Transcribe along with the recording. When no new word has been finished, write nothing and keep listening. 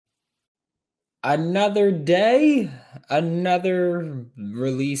Another day, another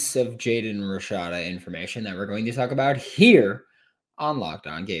release of Jaden Rashada information that we're going to talk about here on Locked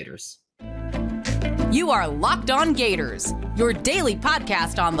On Gators. You are Locked On Gators, your daily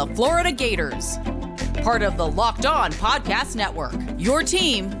podcast on the Florida Gators. Part of the Locked On Podcast Network, your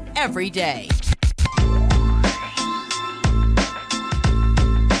team every day.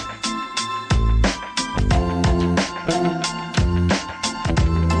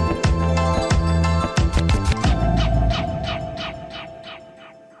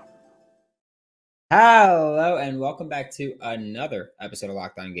 Hello, and welcome back to another episode of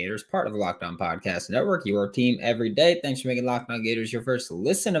Locked On Gators, part of the Locked On Podcast Network, your team every day. Thanks for making Locked On Gators your first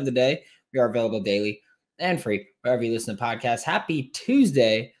listen of the day. We are available daily and free wherever you listen to podcasts. Happy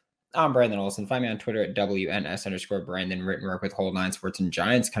Tuesday. I'm Brandon Olson. Find me on Twitter at WNS_Brandon. Written work with Whole Nine Sports and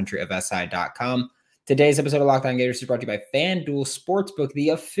Giants Country of SI.com. Today's episode of Locked On Gators is brought to you by FanDuel Sportsbook, the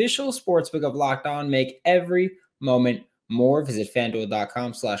official sportsbook of Locked On. Make every moment more. Visit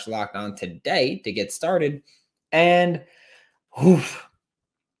fanduel.com/lockedon today to get started. And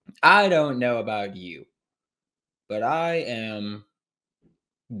I don't know about you, but I am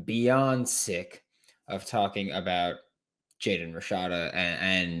beyond sick of talking about Jaden Rashada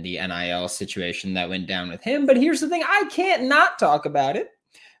and the NIL situation that went down with him. But here's the thing, I can't not talk about it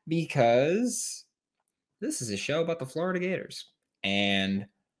because this is a show about the Florida Gators. And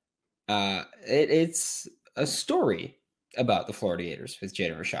it's a story about the Florida Gators with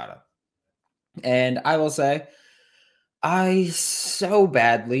Jaden Rashada. And I will say, I so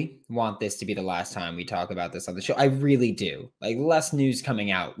badly want this to be the last time we talk about this on the show. I really do. Like, less news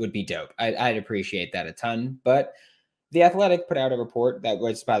coming out would be dope. I'd appreciate that a ton. But The Athletic put out a report that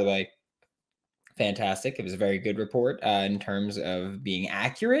was, by the way, fantastic. It was a very good report in terms of being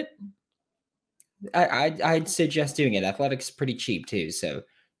accurate. I'd suggest doing it. Athletic's pretty cheap too, so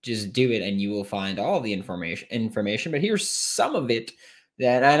just do it and you will find all the information. But here's some of it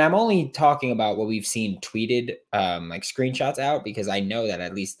and I'm only talking about what we've seen tweeted, like screenshots out, because I know that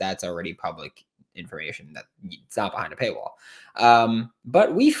at least that's already public information, that it's not behind a paywall.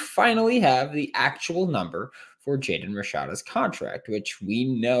 But we finally have the actual number for Jaden Rashada's contract, which we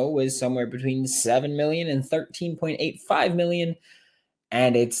know was somewhere between $7 million and $13.85 million.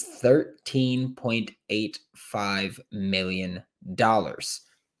 And it's $13.85 million.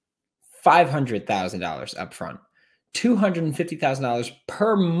 $500,000 up front, $250,000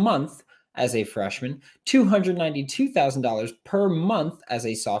 per month as a freshman, $292,000 per month as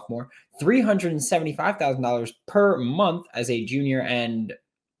a sophomore, $375,000 per month as a junior, and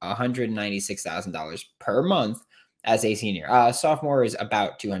 $196,000 per month as a senior. Sophomore is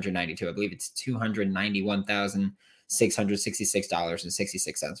about $292,000. I believe it's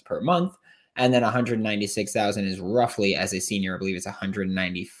 $291,666.66 per month. And then $196,000 is roughly as a senior. I believe it's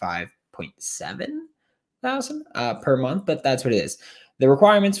 $195,700 per month, but that's what it is. The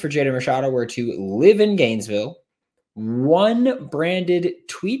requirements for Jaden Rashada were to live in Gainesville, one branded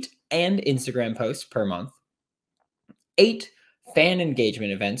tweet and Instagram post per month, 8 fan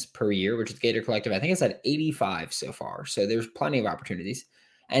engagement events per year, which is Gator Collective, I think it's at 85 so far. So there's plenty of opportunities,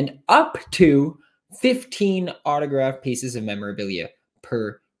 and up to 15 autographed pieces of memorabilia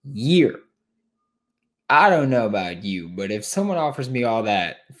per year. I don't know about you, but if someone offers me all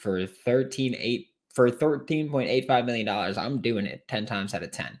that for $13.85 million, I'm doing it 10 times out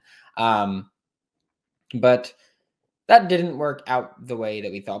of 10. But that didn't work out the way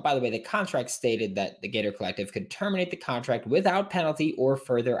that we thought. By the way, the contract stated that the Gator Collective could terminate the contract without penalty or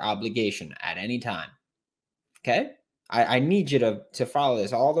further obligation at any time. Okay? I need you to follow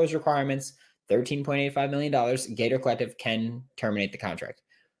this. All those requirements, $13.85 million, Gator Collective can terminate the contract.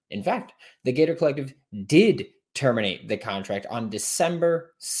 In fact, the Gator Collective did terminate the contract on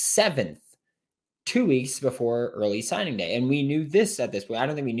December 7th, 2 weeks before early signing day. And we knew this at this point. I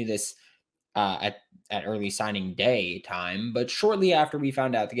don't think we knew this at early signing day time, but shortly after we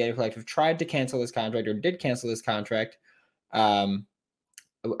found out, the Gator Collective tried to cancel this contract, or did cancel this contract on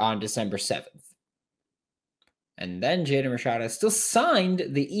December 7th. And then Jaden Rashada still signed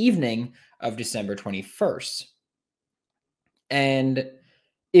the evening of December 21st. And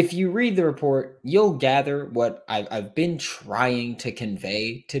if you read the report, you'll gather what I've been trying to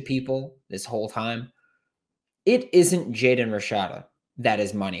convey to people this whole time. It isn't Jaden Rashada that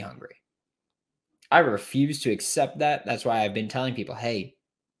is money hungry. I refuse to accept that. That's why I've been telling people, hey,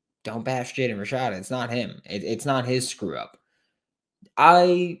 don't bash Jaden Rashada. It's not him. It's not his screw up.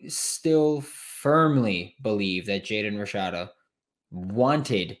 I still firmly believe that Jaden Rashada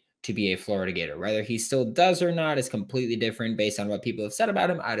wanted to be a Florida Gator. Whether he still does or not is completely different based on what people have said about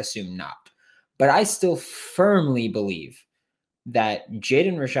him. I'd assume not. But I still firmly believe that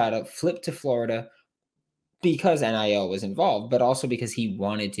Jaden Rashada flipped to Florida because NIL was involved, but also because he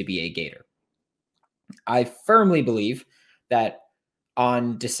wanted to be a Gator. I firmly believe that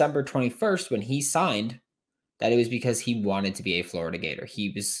on December 21st, when he signed, that it was because he wanted to be a Florida Gator.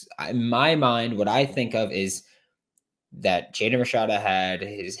 He was, in my mind, what I think of is that Jaden Rashada had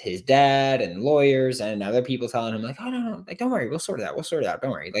his dad and lawyers and other people telling him, like, oh, no, like, don't worry, we'll sort it out. We'll sort it out.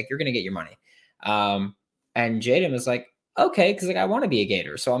 Don't worry. Like, you're going to get your money. And Jaden was like, okay, because like I want to be a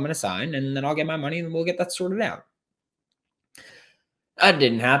Gator, so I'm going to sign and then I'll get my money and we'll get that sorted out. That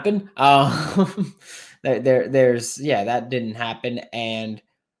didn't happen. That didn't happen. And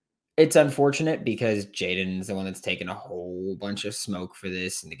it's unfortunate because Jaden's the one that's taken a whole bunch of smoke for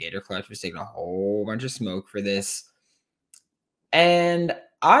this, and the Gator Collective is taking a whole bunch of smoke for this. And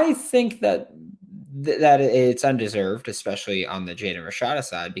I think that it's undeserved, especially on the Jaden Rashada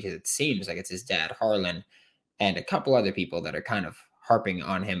side, because it seems like it's his dad, Harlan, and a couple other people that are kind of harping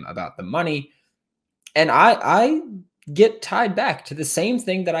on him about the money. And I get tied back to the same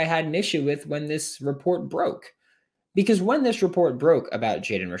thing that I had an issue with when this report broke. Because when this report broke about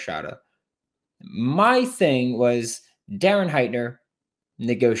Jaden Rashada, my thing was Darren Heitner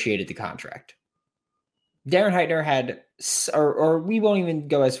negotiated the contract. Darren Heitner had, or we won't even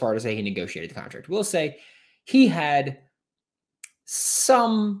go as far to say he negotiated the contract. We'll say he had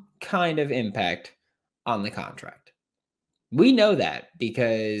some kind of impact on the contract. We know that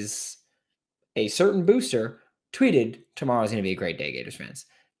because a certain booster tweeted, "Tomorrow's going to be a great day, Gators fans."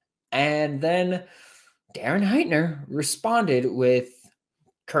 And then Darren Heitner responded with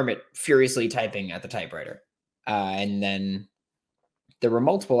Kermit furiously typing at the typewriter. And then there were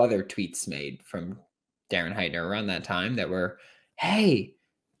multiple other tweets made from Darren Heitner around that time that were, hey,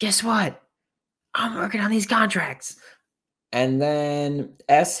 guess what? I'm working on these contracts. And then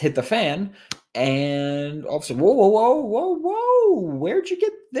S hit the fan and all of a sudden, whoa. Where'd you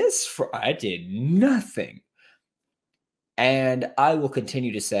get this from? I did nothing. And I will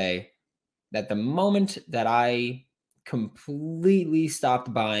continue to say that the moment that I completely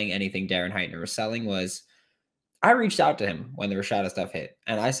stopped buying anything Darren Heitner was selling was I reached out to him when the Rashada stuff hit.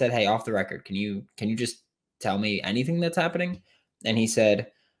 And I said, hey, off the record, can you just tell me anything that's happening? And he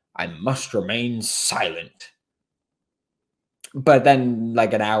said, I must remain silent. But then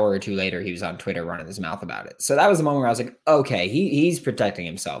like an hour or two later, he was on Twitter running his mouth about it. So that was the moment where I was like, okay, he's protecting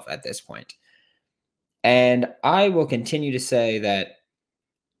himself at this point. And I will continue to say that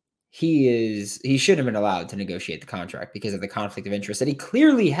he should have been allowed to negotiate the contract because of the conflict of interest that he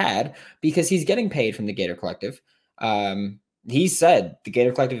clearly had because he's getting paid from the Gator Collective. He said the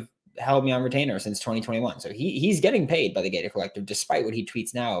Gator Collective held me on retainer since 2021. So he's getting paid by the Gator Collective, despite what he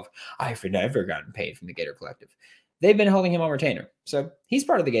tweets now of, I've never gotten paid from the Gator Collective. They've been holding him on retainer. So he's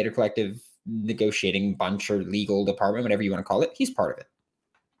part of the Gator Collective negotiating bunch or legal department, whatever you want to call it. He's part of it.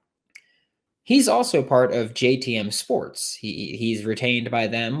 He's also part of JTM Sports. He's retained by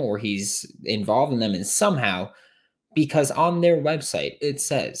them or he's involved in them in somehow because on their website it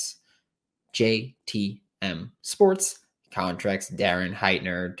says JTM Sports contracts Darren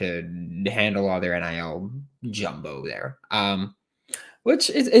Heitner to handle all their NIL jumbo there.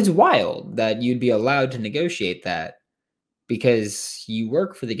 Which it's wild that you'd be allowed to negotiate that because you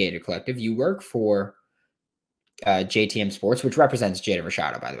work for the Gator Collective, you work for JTM Sports, which represents Jaden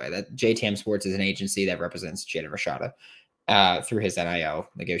Rashada, by the way. That JTM Sports is an agency that represents Jaden Rashada through his NIL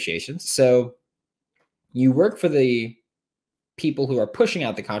negotiations. So you work for the people who are pushing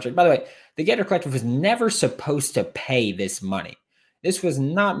out the contract. By the way, the Gator Collective was never supposed to pay this money. This was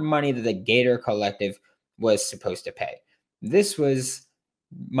not money that the Gator Collective was supposed to pay. This was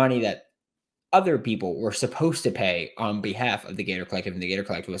money that other people were supposed to pay on behalf of the Gator Collective, and the Gator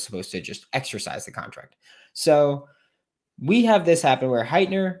Collective was supposed to just exercise the contract. So we have this happen where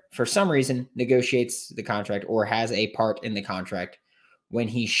Heitner, for some reason, negotiates the contract or has a part in the contract when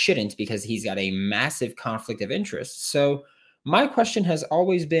he shouldn't because he's got a massive conflict of interest. So my question has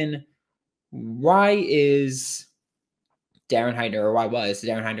always been, why is Darren Heitner, or why was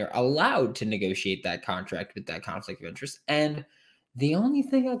Darren Heitner allowed to negotiate that contract with that conflict of interest? And the only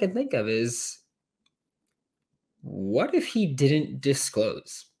thing I can think of is, what if he didn't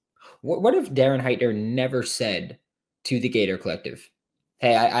disclose? What if Darren Heitner never said to the Gator Collective,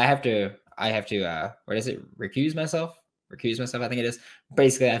 hey, I have to, what is it? Recuse myself, I think it is.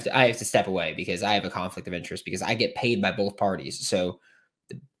 Basically, I have to step away because I have a conflict of interest because I get paid by both parties. So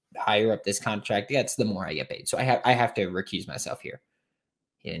the higher up this contract gets, the more I get paid. So I have to recuse myself here.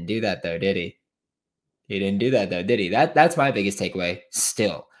 He didn't do that though, did he? He didn't do that though, did he? That's my biggest takeaway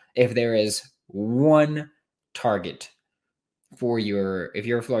still. If there is one target for if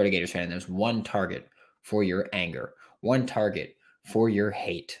you're a Florida Gators fan, there's one target for your anger, one target for your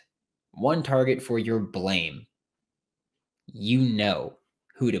hate, one target for your blame, you know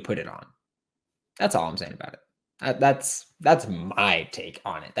who to put it on. That's all I'm saying about it. That's my take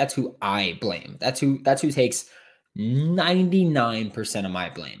on it. That's who I blame. That's who takes 99% of my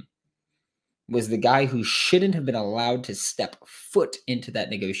blame. Was the guy who shouldn't have been allowed to step foot into that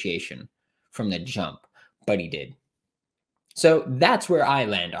negotiation from the jump, but he did. So that's where I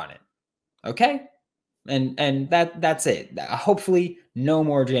land on it. Okay? And that's it. Hopefully no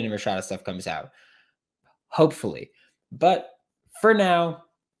more Jaden Rashada stuff comes out. Hopefully. But for now,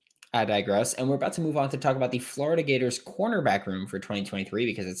 I digress. And we're about to move on to talk about the Florida Gators cornerback room for 2023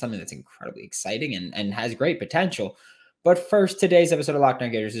 because it's something that's incredibly exciting and has great potential. But first, today's episode of Locked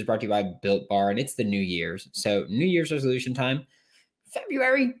On Gators is brought to you by Built Bar, and it's the New Year's. So New Year's resolution time.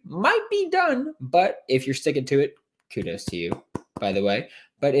 February might be done, but if you're sticking to it, kudos to you, by the way.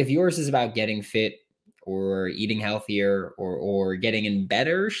 But if yours is about getting fit or eating healthier or getting in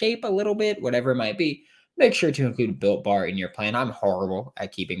better shape a little bit, whatever it might be, make sure to include Built Bar in your plan. I'm horrible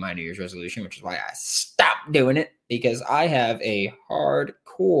at keeping my New Year's resolution, which is why I stopped doing it because I have a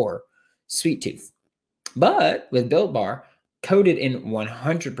hardcore sweet tooth. But with Built Bar, coated in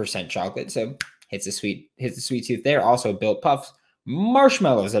 100% chocolate, so hits the sweet tooth there. Also Built Puffs,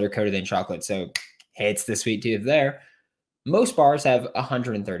 marshmallows that are coated in chocolate, so hits the sweet tooth there. Most bars have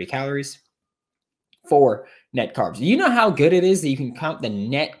 130 calories, 4 net carbs. You know how good it is that you can count the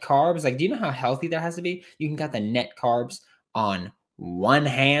net carbs? Like, do you know how healthy that has to be? You can count the net carbs on one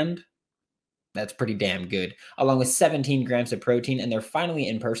hand. That's pretty damn good, along with 17 grams of protein, and they're finally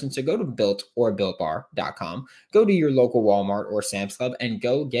in person. So go to Built or BuiltBar.com. Go to your local Walmart or Sam's Club and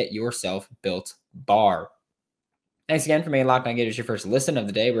go get yourself Built Bar. Thanks again for making Locked On Gators your first listen of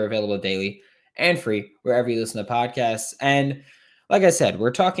the day. We're available daily and free wherever you listen to podcasts. And like I said,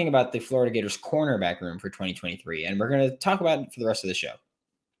 we're talking about the Florida Gators cornerback room for 2023, and we're going to talk about it for the rest of the show.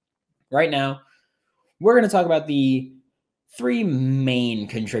 Right now, we're going to talk about the 3 main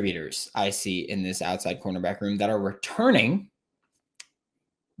contributors I see in this outside cornerback room that are returning.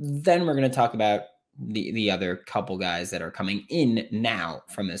 Then we're going to talk about the other couple guys that are coming in now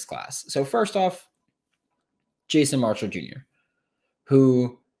from this class. So first off, Jason Marshall Jr.,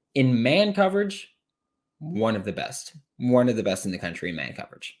 who in man coverage, one of the best in the country in man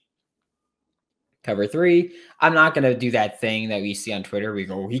coverage. Cover 3, I'm not going to do that thing that we see on Twitter. We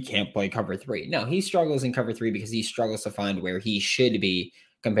go, he can't play cover 3. No, he struggles in cover 3 because he struggles to find where he should be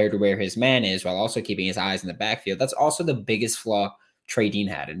compared to where his man is while also keeping his eyes in the backfield. That's also the biggest flaw Trey Dean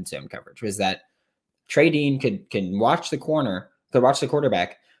had in zone coverage, was that Trey Dean could watch the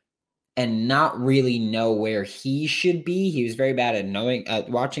quarterback and not really know where he should be. He was very bad at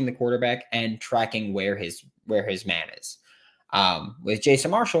watching the quarterback and tracking where his man is. With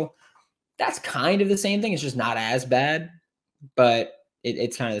Jason Marshall, that's kind of the same thing. It's just not as bad, but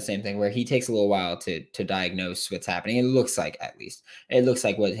it's kind of the same thing where he takes a little while to diagnose what's happening. It looks like, at least. It looks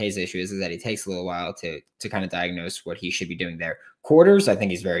like what his issue is that he takes a little while to kind of diagnose what he should be doing there. Quarters, I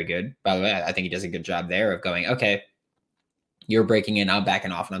think he's very good. By the way, I think he does a good job there of going, okay, you're breaking in, I'm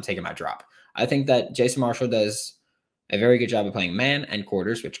backing off, and I'm taking my drop. I think that Jason Marshall does a very good job of playing man and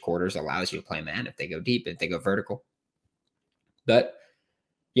quarters, which quarters allows you to play man if they go deep, if they go vertical. But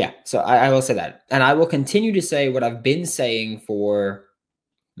yeah, so I will say that. And I will continue to say what I've been saying for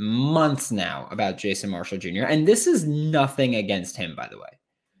months now about Jason Marshall Jr. And this is nothing against him, by the way.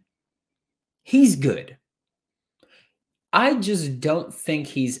 He's good. I just don't think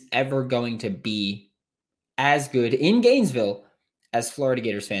he's ever going to be as good in Gainesville as Florida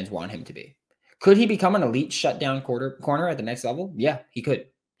Gators fans want him to be. Could he become an elite shutdown corner at the next level? Yeah, he could.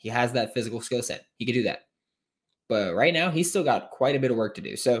 He has that physical skill set. He could do that. But right now, he's still got quite a bit of work to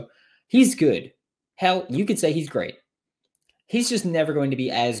do. So he's good. Hell, you could say he's great. He's just never going to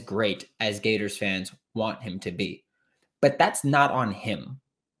be as great as Gators fans want him to be. But that's not on him.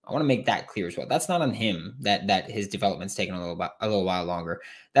 I want to make that clear as well. That's not on him that his development's taken a little while longer.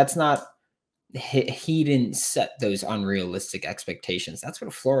 That's not, he didn't set those unrealistic expectations. That's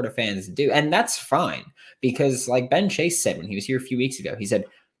what Florida fans do. And that's fine. Because like Ben Chase said when he was here a few weeks ago, he said,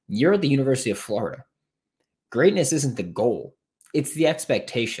 you're at the University of Florida. Greatness isn't the goal. It's the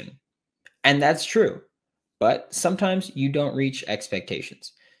expectation. And that's true. But sometimes you don't reach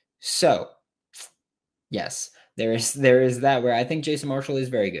expectations. So, yes, there is that where I think Jason Marshall is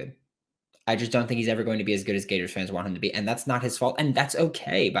very good. I just don't think he's ever going to be as good as Gators fans want him to be. And that's not his fault. And that's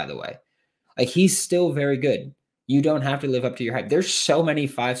okay, by the way. Like, he's still very good. You don't have to live up to your hype. There's so many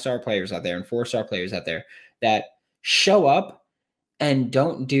 5-star players out there and 4-star players out there that show up and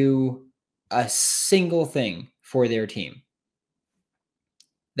don't do a single thing for their team.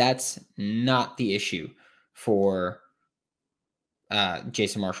 That's not the issue for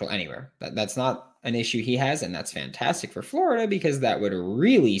Jason Marshall anywhere. That's not an issue he has, and that's fantastic for Florida because that would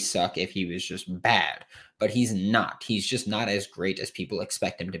really suck if he was just bad. But he's not. He's just not as great as people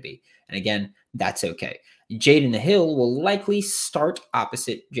expect him to be. And again, that's okay. Jaden Hill will likely start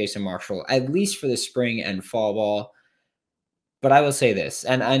opposite Jason Marshall, at least for the spring and fall ball. But I will say this,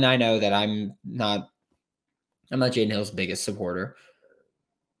 and I know that I'm not Jaden Hill's biggest supporter.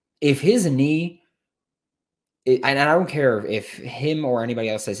 If his knee, and I don't care if him or anybody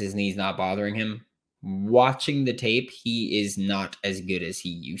else says his knee's not bothering him, watching the tape, he is not as good as he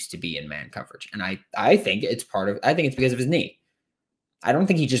used to be in man coverage. And I think it's because of his knee. I don't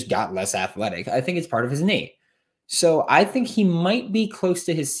think he just got less athletic. I think it's part of his knee. So I think he might be close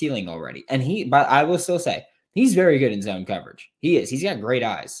to his ceiling already. But I will still say, he's very good in zone coverage. He is. He's got great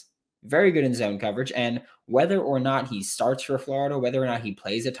eyes. Very good in zone coverage. And whether or not he starts for Florida, whether or not he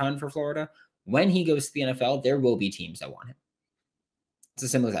plays a ton for Florida, when he goes to the NFL, there will be teams that want him. It's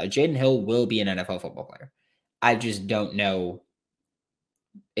as simple as that. Jaden Hill will be an NFL football player. I just don't know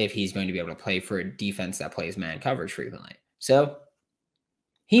if he's going to be able to play for a defense that plays man coverage frequently. So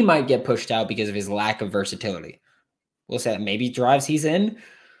he might get pushed out because of his lack of versatility. We'll say that maybe drives he's in,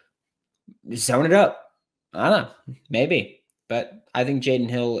 zone it up. I don't know. Maybe. But I think Jaden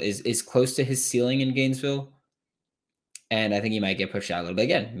Hill is close to his ceiling in Gainesville. And I think he might get pushed out a little bit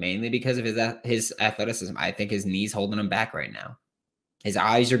again, mainly because of his athleticism. I think his knee's holding him back right now. His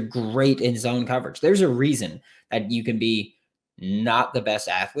eyes are great in zone coverage. There's a reason that you can be not the best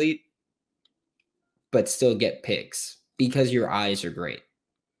athlete, but still get picks because your eyes are great.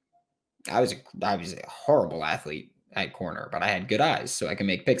 I was a horrible athlete at corner, but I had good eyes, so I can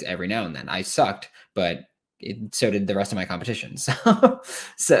make picks every now and then. I sucked, but so did the rest of my competition.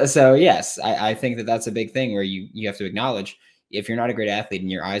 So yes, I think that's a big thing where you have to acknowledge if you're not a great athlete and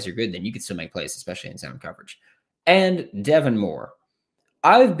your eyes are good, then you can still make plays, especially in zone coverage. And Devin Moore.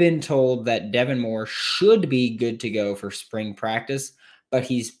 I've been told that Devin Moore should be good to go for spring practice, but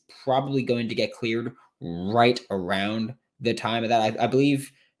he's probably going to get cleared right around the time of that. I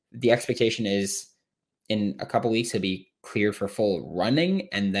believe the expectation is in a couple weeks he'll be cleared for full running,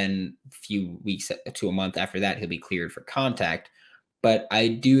 and then a few weeks to a month after that he'll be cleared for contact. But I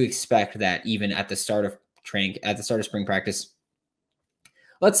do expect that even at the start of spring practice,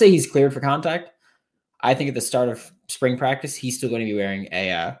 let's say he's cleared for contact. I think at the start of spring practice, he's still going to be wearing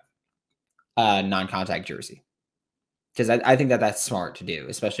a non-contact jersey. Because I think that's smart to do,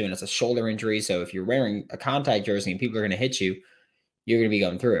 especially when it's a shoulder injury. So if you're wearing a contact jersey and people are going to hit you, you're going to be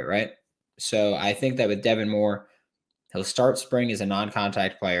going through it, right? So I think that with Devin Moore, he'll start spring as a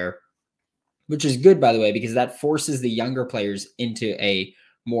non-contact player, which is good, by the way, because that forces the younger players into a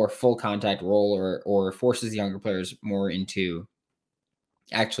more full contact role or forces the younger players more into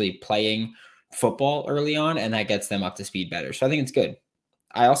actually playing football early on, and that gets them up to speed better. So I think it's good.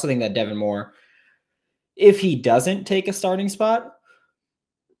 I also think that Devin Moore, if he doesn't take a starting spot,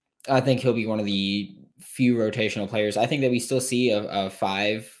 I think he'll be one of the few rotational players. I think that we still see a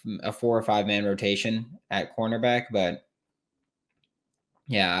 4 or 5 man rotation at cornerback, but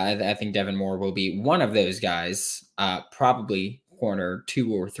yeah, I think Devin Moore will be one of those guys, probably corner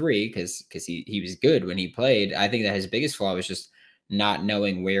 2 or 3, because he was good when he played. I think that his biggest flaw was just not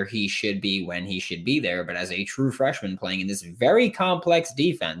knowing where he should be when he should be there. But as a true freshman playing in this very complex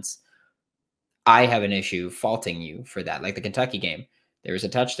defense, I have an issue faulting you for that. Like the Kentucky game, there was a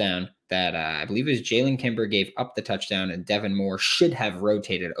touchdown that I believe it was Jalen Kimber gave up the touchdown, and Devin Moore should have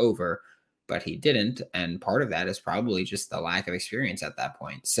rotated over, but he didn't. And part of that is probably just the lack of experience at that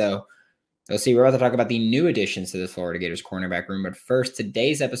point. So we'll see. We're about to talk about the new additions to the Florida Gators cornerback room. But first,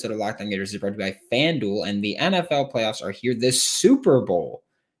 today's episode of Locked On Gators is brought to you by FanDuel, and the NFL playoffs are here. The Super Bowl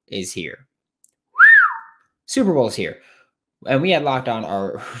is here. Super Bowl is here. And we at Locked On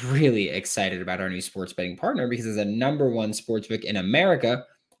are really excited about our new sports betting partner because it's the #1 sportsbook in America,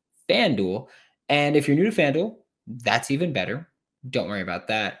 FanDuel. And if you're new to FanDuel, that's even better. Don't worry about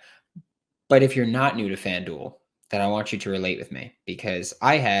that. But if you're not new to FanDuel, then I want you to relate with me because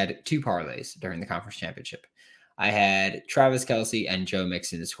I had 2 parlays during the conference championship. I had Travis Kelce and Joe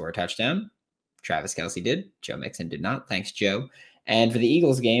Mixon to score a touchdown. Travis Kelce did. Joe Mixon did not. Thanks, Joe. And for the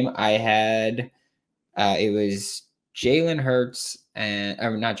Eagles game, I had it was Jalen Hurts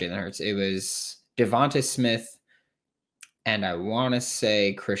not Jalen Hurts. It was Devonta Smith and I want to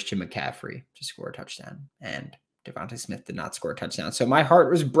say Christian McCaffrey to score a touchdown. And Devonta Smith did not score a touchdown. So my heart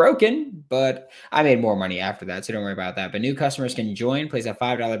was broken, but I made more money after that, so don't worry about that. But new customers can join, place a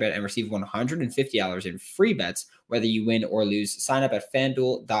 $5 bet, and receive $150 in free bets, whether you win or lose. Sign up at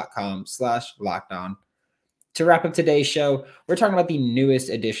FanDuel.com/lockedon. To wrap up today's show, we're talking about the newest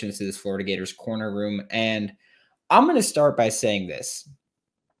additions to this Florida Gators corner room, and I'm going to start by saying this,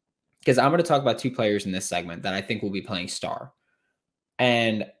 because I'm going to talk about two players in this segment that I think will be playing star.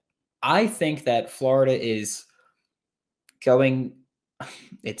 And I think that Florida is going,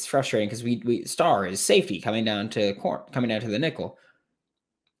 it's frustrating because we star is safety coming down to the nickel.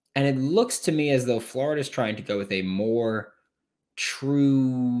 And it looks to me as though Florida is trying to go with a more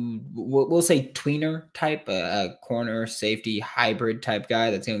true, we'll say tweener type, a corner safety hybrid type guy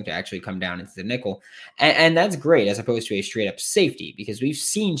that's going to actually come down into the nickel. And that's great as opposed to a straight up safety, because we've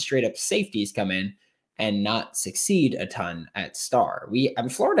seen straight up safeties come in and not succeed a ton at star.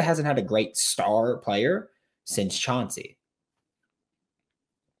 Florida hasn't had a great star player since Chauncey.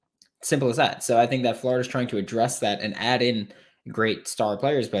 Simple as that. So I think that Florida's trying to address that and add in great star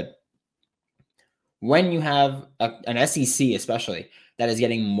players. But when you have an SEC especially that is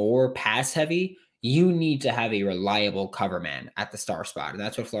getting more pass heavy, you need to have a reliable cover man at the star spot. And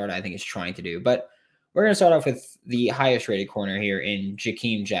that's what Florida, I think, is trying to do. But we're going to start off with the highest rated corner here in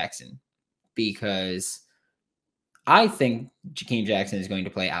Jakeem Jackson, because I think Jakeem Jackson is going to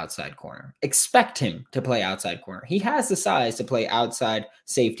play outside corner. Expect him to play outside corner. He has the size to play outside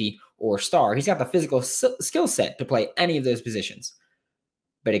safety or star. He's got the physical skill set to play any of those positions.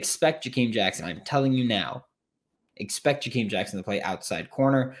 But expect Jakeem Jackson. I'm telling you now, expect Jakeem Jackson to play outside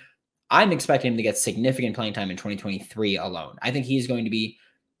corner. I'm expecting him to get significant playing time in 2023 alone. I think he's going to be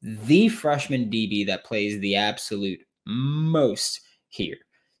the freshman DB that plays the absolute most here.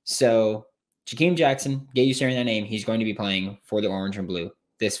 So Jakeem Jackson, get used to hearing that name. He's going to be playing for the Orange and Blue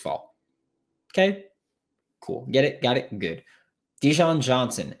this fall. Okay? Cool. Get it? Got it? Good. Dijon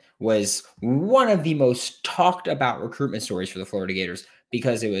Johnson was one of the most talked about recruitment stories for the Florida Gators,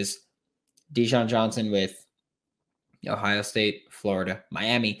 because it was Dijon Johnson with Ohio State, Florida,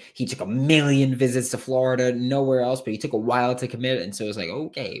 Miami. He took 1 million visits to Florida, nowhere else, but he took a while to commit. And so it was like,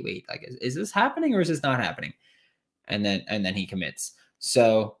 okay, wait, like, is this happening or is this not happening? And then he commits.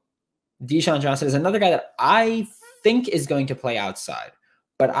 So Dijon Johnson is another guy that I think is going to play outside,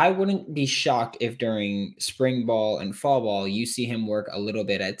 but I wouldn't be shocked if during spring ball and fall ball, you see him work a little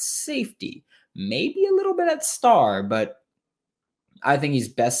bit at safety, maybe a little bit at star, but I think he's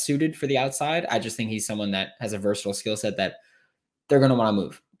best suited for the outside. I just think he's someone that has a versatile skill set that they're going to want to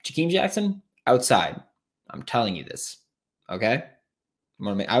move. Jakeem Jackson, outside. I'm telling you this, okay?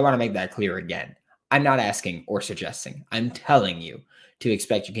 I want to make that clear again. I'm not asking or suggesting. I'm telling you to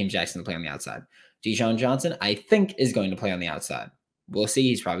expect Jakeem Jackson to play on the outside. Dijon Johnson, I think, is going to play on the outside. We'll see.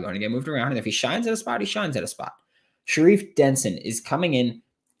 He's probably going to get moved around. And if he shines at a spot, he shines at a spot. Sharif Denson is coming in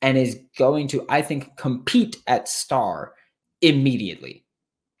and is going to, I think, compete at star immediately.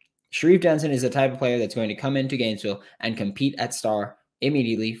 Sharif Denson is the type of player that's going to come into Gainesville and compete at star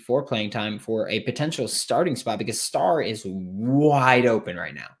immediately for playing time for a potential starting spot, because star is wide open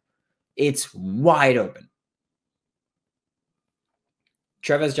right now. It's wide open.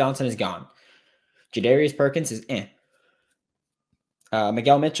 Trevez Johnson is gone. Jadarius Perkins is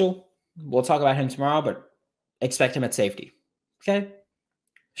Miguel Mitchell, we'll talk about him tomorrow, but expect him at safety. Okay?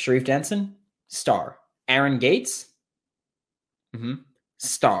 Sharif Denson, star. Aaron Gates,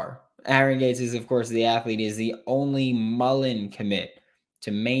 star. Aaron Gates is, of course, the athlete. He is the only Mullen commit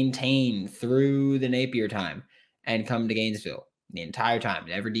to maintain through the Napier time and come to Gainesville the entire time.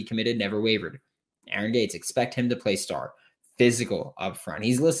 Never decommitted, never wavered. Aaron Gates, expect him to play star. Physical up front.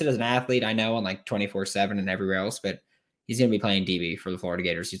 He's listed as an athlete, I know, on like 24/7 and everywhere else, but he's going to be playing DB for the Florida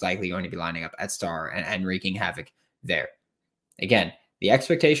Gators. He's likely going to be lining up at star and wreaking havoc there. Again, the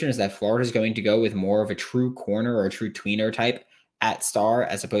expectation is that Florida is going to go with more of a true corner or a true tweener type at star,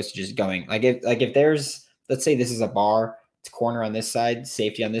 as opposed to just going if there's, let's say this is a bar, it's corner on this side,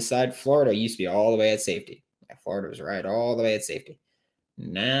 safety on this side. Florida used to be all the way at safety. Florida was right all the way at safety.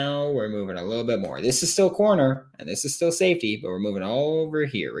 Now we're moving a little bit more. This is still corner and this is still safety, but we're moving over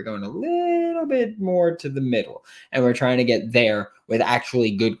here. We're going a little bit more to the middle, and we're trying to get there with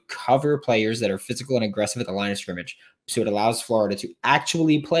actually good cover players that are physical and aggressive at the line of scrimmage. So it allows Florida to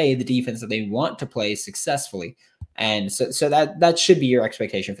actually play the defense that they want to play successfully. And so that should be your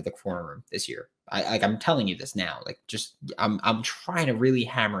expectation for the corner room this year. I'm telling you this now. I'm trying to really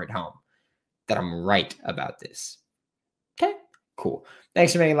hammer it home that I'm right about this. Okay, cool.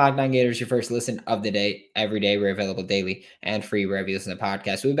 Thanks for making Locked On Gators your first listen of the day. Every day we're available daily and free wherever you listen to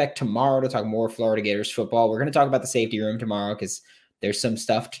podcasts. We'll be back tomorrow to talk more Florida Gators football. We're going to talk about the safety room tomorrow because there's some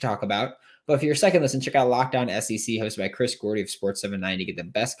stuff to talk about. But for your second listen, check out Locked On SEC, hosted by Chris Gordy of Sports 790. Get the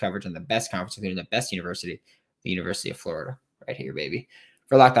best coverage on the best conference, including the best university, the University of Florida. Right here, baby.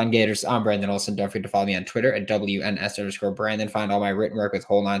 For Locked On Gators, I'm Brandon Olson. Don't forget to follow me on Twitter at WNS_Brandon. Find all my written work with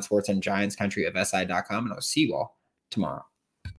Whole Nine Sports and Giants Country of SI.com. And I'll see you all tomorrow.